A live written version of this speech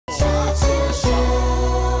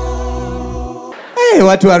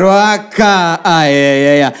watu wa Ruaka.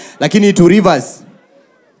 Yeah. Lakini to Rivers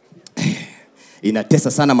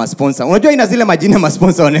inatesa sana masponsor. Unajua ina zile majina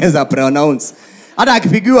masponsor wanaweza pronounce. Hata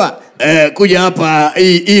akipigiwa kuja hapa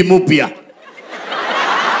hii mpya.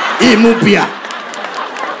 Hii mpya.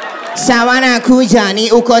 Sawana kuja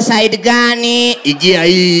ni uko side gani? Igia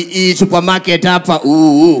hii supermarket hapa.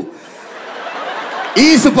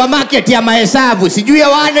 Hii supermarket ya mahesabu. Sijui ya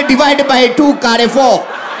 1 divided by 2 kare 4.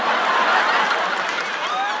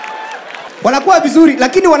 Wanakuwa vizuri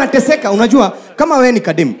lakini wanateseka. Unajua kama wewe ni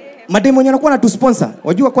kademu, mademu wenye wanakuwa na tu sponsor.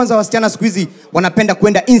 Wajua kwanza wasichana siku hizi wanapenda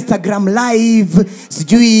kwenda Instagram live,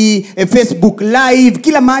 sijui Facebook live,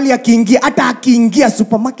 kila mahali akiingia, hata akiingia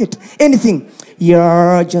supermarket, anything.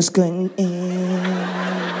 You're just going in.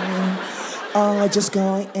 Oh, just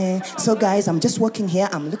going in. So guys, I'm just working here.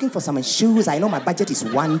 I'm looking for some shoes. I know my budget is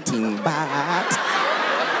wanting, but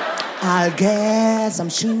I'll get some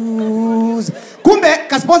shoes. Kumbe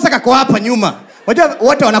kasponsor kako hapa nyuma. Wajua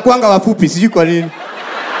wote wanakuanga wafupi, sijui kwa nini.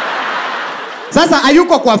 Sasa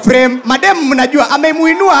ayuko kwa frame. Madem mnajua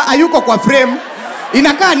amemuinua, hayuko kwa frame.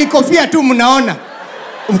 Inakaa ni kofia tu mnaona.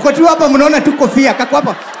 Mko tu hapa mnaona tu kofia kako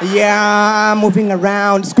hapa. Yeah, moving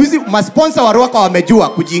around. Siku hizi masponsor wa Ruaka wamejua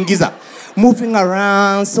kujiingiza. Moving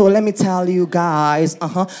around. So let me tell you guys,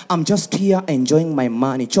 I'm just here enjoying my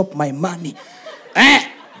money. Chop my money.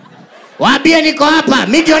 Waambie niko hapa,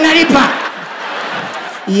 mimi nalipa.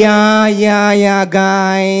 Yeah,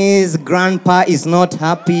 guys. Grandpa is not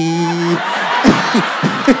happy.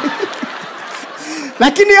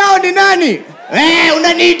 Lakini hao ni nani?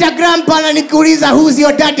 Unaniita grandpa na nikuuliza who's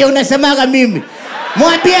your daddy, unasemaga mimi.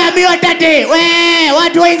 Mwambie mimi wa daddy.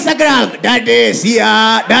 Watu wa Instagram. Daddy is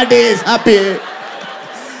here. Daddy is happy.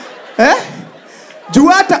 Juu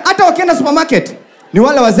hata wakienda supermarket ni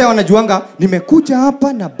wale wazee wanajuanga nimekuja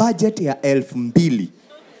hapa na budget ya 2,000.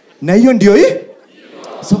 Na hiyo ndio hii.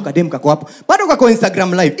 So kadem kako hapo. Bado kako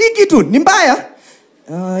Instagram live. Hii kitu ni mbaya.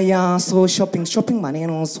 Yeah, so shopping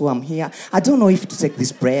money, so I'm here. I don't know if to take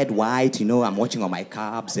this bread white, you know, I'm watching on my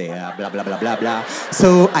carbs, blah, blah, blah, blah, blah.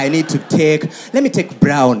 So I need to let me take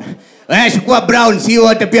brown. Chukua brown, si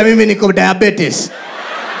wote pia mimi niko diabetes.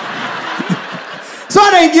 So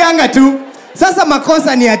anaingianga tu. Sasa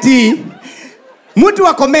makosa ni ati mtu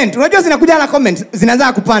wa comment, unajua zinakuja na comment,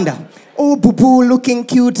 zinaanza kupanda. Oh, boo, looking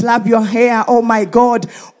cute, love your hair, oh my God.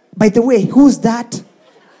 By the way, who's that?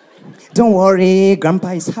 Don't worry,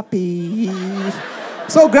 grandpa is happy.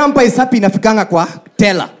 So grandpa is happy, nafikanga kwa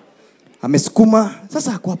teller. Amesukuma,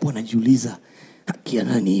 sasa hapo hapo anajiuliza, hakia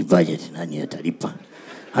nani budget, nani atalipa?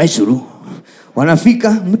 Haishuru.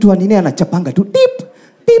 Wanafika, mtu wa nini anachapanga tu, tip,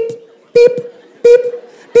 tip, tip, tip,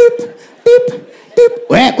 tip, tip, tip.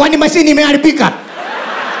 Kwani mashini imeharibika?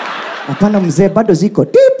 Hapana mzee, bado ziko,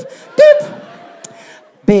 tip, tip.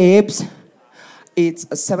 Babes, it's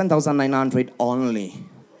 7,900 only.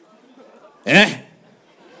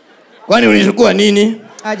 Kwani ulichukua nini?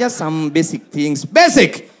 Just some basic things.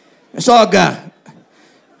 Basic? Soga.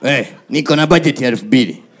 Niko na budget ya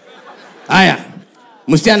 2,000. Haya.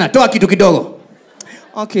 Msichana, toa kitu kidogo.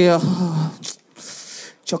 Okay.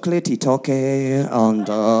 Chocolate itoke and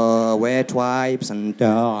wet wipes and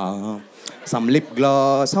some lip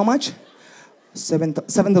gloss. How much?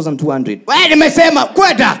 7,200. Nimesema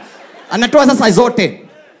kwenda. Anatoa sasa zote.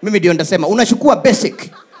 Mimi ndio ndasema unachukua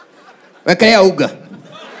basic. Wekelea uga.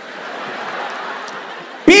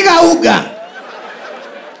 Piga uga.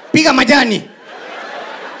 Piga majani.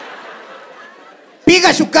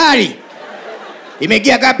 Piga sukari.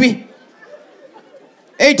 Imeingia ngapi?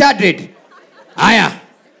 800. Haya.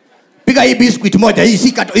 Piga hii biscuit moja, hii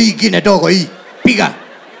sikato, hii ingine dogo hii. Piga.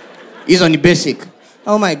 Hizo ni basic.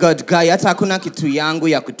 Oh my God, guy, hata hakuna kitu yangu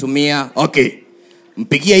ya kutumia. Okay.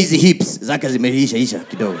 Mpigia hizi hips zake zimeisha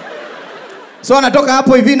kidogo. So anatoka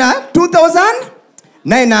hapo hivi na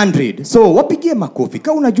 2,900. So wapigie makofi.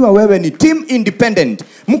 Kama unajua wewe ni team independent.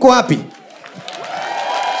 Mko wapi?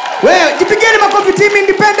 Wewe jipigieni makofi team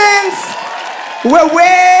independence. Wewe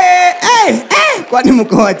kwani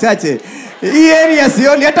mko wachache? Hii area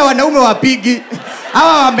sioni hata wanaume wapigi.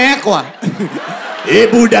 Hawa wamekwa.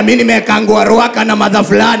 Buda mimi nimekangwa Ruaka na madha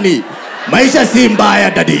fulani. Maisha si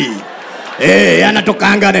mbaya dadi.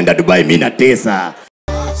 Anatokanga anaenda Dubai mimi Inatesa.